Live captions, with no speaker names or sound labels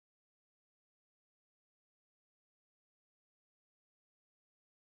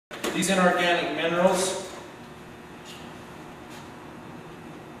These inorganic minerals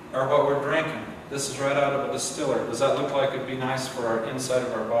are what we're drinking. This is right out of a distiller. Does that look like it'd be nice for our inside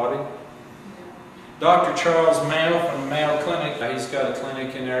of our body? Dr. Charles Mayo from the Mayo Clinic, he's got a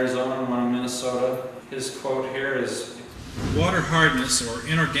clinic in Arizona and one in Minnesota. His quote here is, "Water hardness, or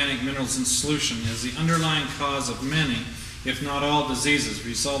inorganic minerals in solution, is the underlying cause of many, if not all, diseases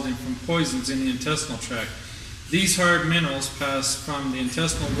resulting from poisons in the intestinal tract. These hard minerals pass from the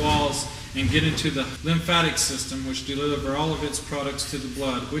intestinal walls and get into the lymphatic system, which deliver all of its products to the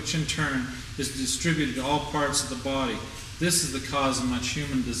blood, which in turn is distributed to all parts of the body. This is the cause of much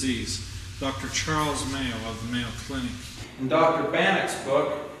human disease." Dr. Charles Mayo of the Mayo Clinic. In Dr. Bannock's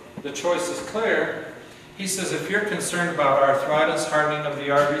book, The Choice is Clear, he says if you're concerned about arthritis, hardening of the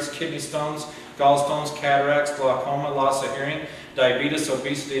arteries, kidney stones, gallstones, cataracts, glaucoma, loss of hearing, diabetes,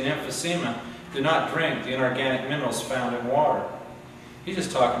 obesity, and emphysema, do not drink the inorganic minerals found in water. He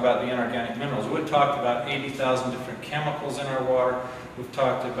just talked about the inorganic minerals. We've talked about 80,000 different chemicals in our water. We've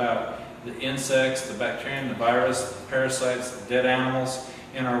talked about the insects, the bacteria, the virus, the parasites, the dead animals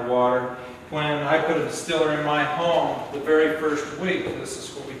in our water. When I put a distiller in my home the very first week, this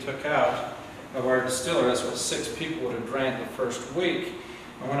is what we took out of our distiller. That's what 6 people would have drank the first week.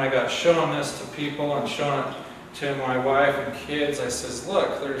 And when I got shown this to people and shown it to my wife and kids, I says,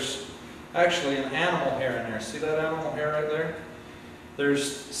 look, there's actually an animal hair in there. See that animal hair right there?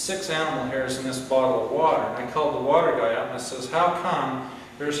 There's 6 animal hairs in this bottle of water. And I called the water guy up and I says, how come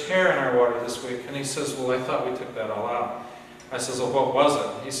there's hair in our water this week? And he says, well, I thought we took that all out. I says, well, what was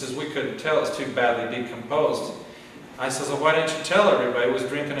it? He says, we couldn't tell. It's too badly decomposed. I says, well, why didn't you tell everybody was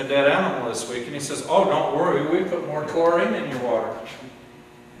drinking a dead animal this week? And he says, oh, don't worry, we put more chlorine in your water.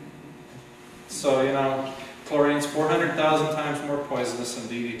 So, you know, chlorine's 400,000 times more poisonous than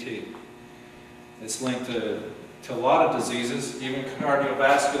DDT. It's linked to a lot of diseases, even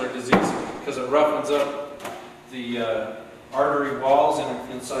cardiovascular disease, because it roughens up the artery walls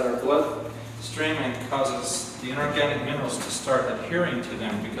inside our bloodstream and causes the inorganic minerals to start adhering to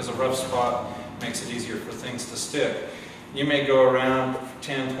them, because a rough spot makes it easier for things to stick. You may go around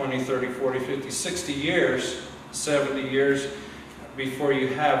 10, 20, 30, 40, 50, 60 years, 70 years before you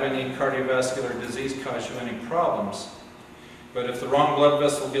have any cardiovascular disease cause you any problems. But if the wrong blood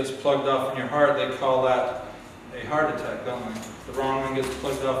vessel gets plugged off in your heart, they call that a heart attack, don't they? If the wrong one gets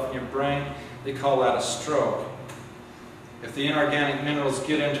plugged off in your brain, they call that a stroke. If the inorganic minerals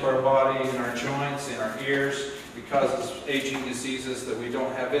get into our body, in our joints, in our ears, it causes aging diseases that we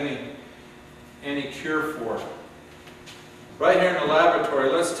don't have any cure for. Right here in the laboratory,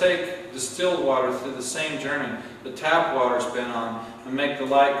 let's take distilled water through the same journey the tap water's been on and make the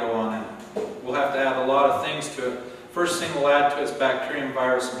light go on in it. We'll have to add a lot of things to it. First thing we'll add to it is bacterium,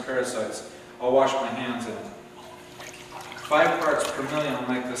 virus, and parasites. I'll wash my hands in it. 5 parts per million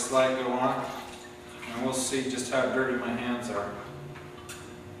will make this light go on, and we'll see just how dirty my hands are.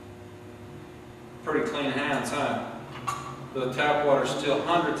 Pretty clean hands, huh? The tap water's still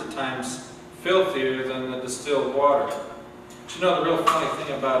hundreds of times filthier than the distilled water. But you know the real funny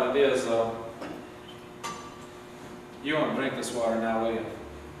thing about it is, though, you won't drink this water now, will you?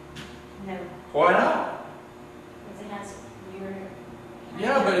 No. Why not? Because it has urine.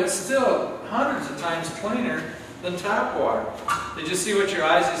 Yeah, but it's still hundreds of times cleaner than tap water. Did you see what your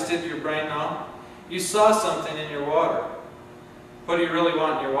eyes just did to your brain now? You saw something in your water. What do you really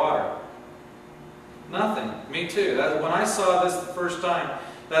want in your water? Nothing. Me too. When I saw this the first time,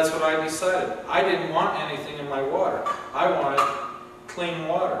 that's what I decided. I didn't want anything in my water. I wanted clean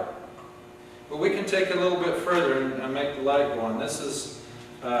water. But we can take it a little bit further and make the light go on. This is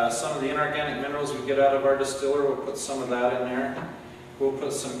some of the inorganic minerals we get out of our distiller. We'll put some of that in there. We'll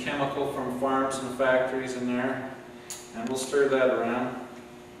put some chemical from farms and factories in there. And we'll stir that around.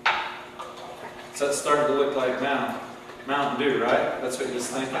 So that's starting to look like Mountain Dew, right? That's what you're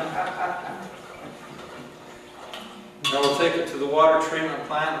thinking? Now we'll take it to the water treatment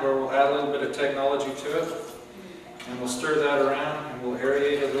plant where we'll add a little bit of technology to it. And we'll stir that around and we'll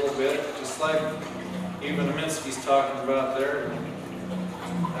aerate it a little bit, just like even Aminski's talking about there.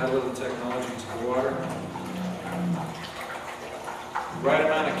 Add a little technology to the water. The right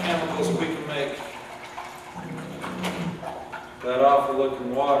amount of chemicals, we can make that awful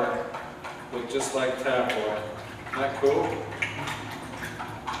looking water look just like tap water. Isn't that cool?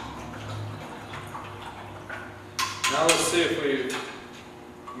 Now let's see if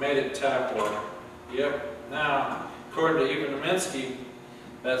we made it tap water. Yep. Now, according to even Aminski,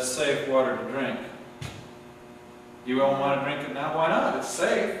 that's safe water to drink. You won't want to drink it now? Why not? It's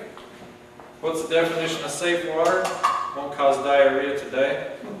safe. What's the definition of safe water? Won't cause diarrhea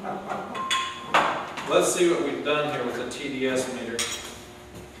today. Let's see what we've done here with the TDS meter.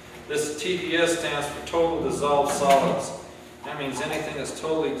 This TDS stands for total dissolved solids. That means anything that's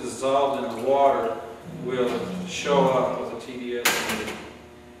totally dissolved in the water will show up with a TDS in it.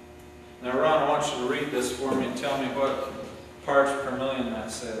 Now Ron, I want you to read this for me and tell me what parts per million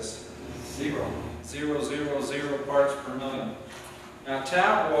that says. 0. 0, 0, 0 parts per million. Now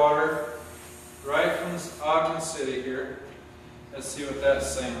tap water right from Ogden City here. Let's see what that's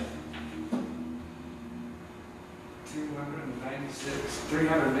saying. 296,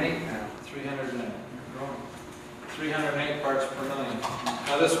 308 now. 308. 308 parts per million.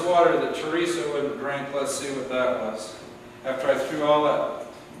 Now this water that Teresa wouldn't drink, let's see what that was. After I threw all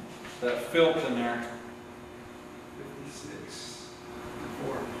that filth in there. 56,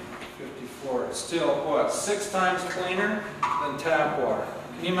 54. It's still, what, 6 times cleaner than tap water.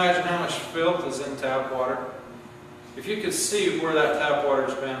 Can you imagine how much filth is in tap water? If you could see where that tap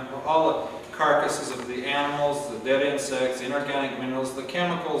water's been, all the carcasses of the animals, the dead insects, the inorganic minerals, the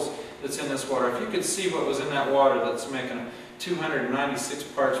chemicals that's in this water, if you could see what was in that water that's making 296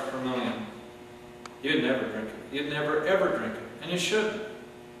 parts per million, you'd never drink it. You'd never ever drink it. And you shouldn't.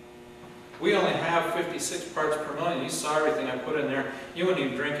 We only have 56 parts per million. You saw everything I put in there. You wouldn't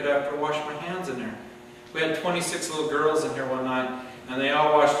even drink it after I washed my hands in there. We had 26 little girls in here one night, and they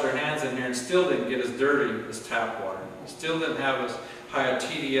all washed their hands in here and still didn't get as dirty as tap water. Still didn't have as high a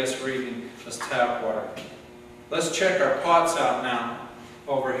TDS reading as tap water. Let's check our pots out now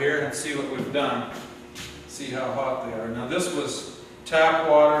over here and see what we've done. See how hot they are. Now this was tap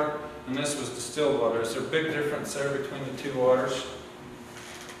water and this was distilled water. Is there a big difference there between the two waters?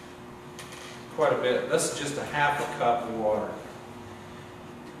 Quite a bit. This is just a half a cup of water.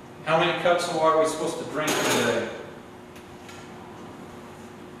 How many cups of water are we supposed to drink today?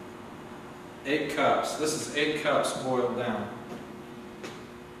 8 cups. This is 8 cups boiled down.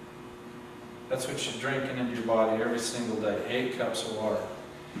 That's what you're drinking into your body every single day. 8 cups of water.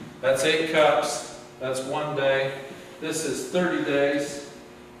 That's 8 cups. That's 1 day. This is 30 days.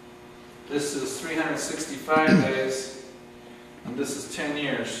 This is 365 days. And this is 10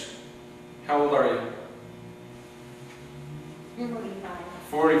 years. How old are you? 45.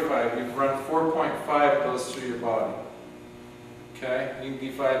 45. You've run 4.5 goes through your body. Okay? You can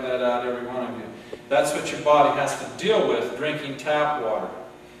divide that out, every one of you. That's what your body has to deal with drinking tap water.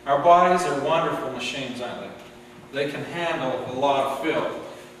 Our bodies are wonderful machines, aren't they? They can handle a lot of filth.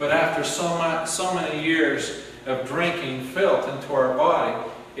 But after so many years of drinking filth into our body,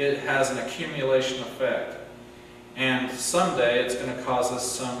 it has an accumulation effect. And someday it's going to cause us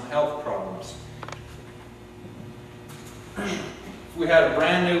some health problems. If we had a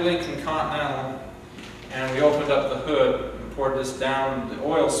brand new Lincoln Continental and we opened up the hood and poured this down the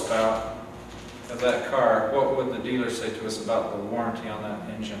oil spout of that car, what would the dealer say to us about the warranty on that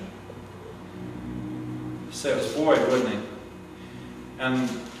engine? He'd say it was void, wouldn't he?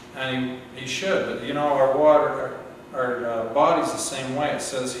 And he should, but you know, our body's the same way. It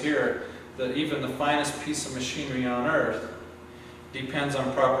says here that even the finest piece of machinery on earth depends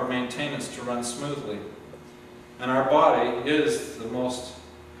on proper maintenance to run smoothly. And our body is the most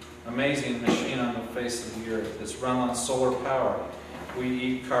amazing machine on the face of the earth. It's run on solar power. We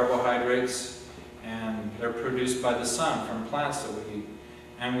eat carbohydrates and they're produced by the sun from plants that we eat.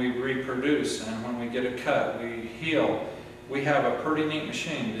 And we reproduce, and when we get a cut, we heal. We have a pretty neat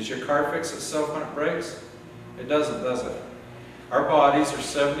machine. Does your car fix itself when it breaks? It doesn't, does it? Our bodies are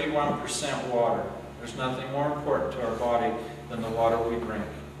 71% water. There's nothing more important to our body than the water we drink.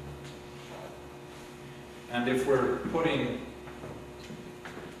 And if we're putting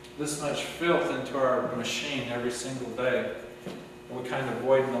this much filth into our machine every single day, are we kind of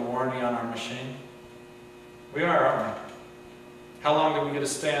voiding the warranty on our machine? We are, aren't we? How long do we get to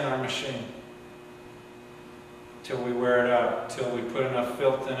stay in our machine? Till we wear it out, till we put enough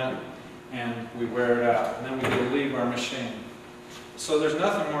filth in it and we wear it out. And then we get to leave our machine. So there's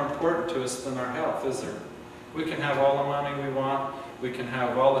nothing more important to us than our health, is there? We can have all the money we want. We can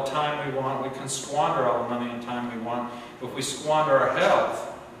have all the time we want. We can squander all the money and time we want. If we squander our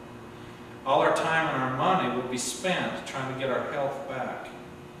health, all our time and our money will be spent trying to get our health back.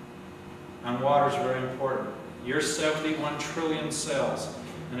 And water is very important. You're 71 trillion cells,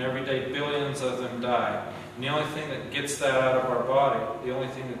 and every day billions of them die. And the only thing that gets that out of our body, the only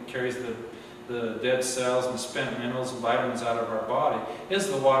thing that carries the dead cells and spent minerals and vitamins out of our body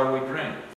is the water we drink.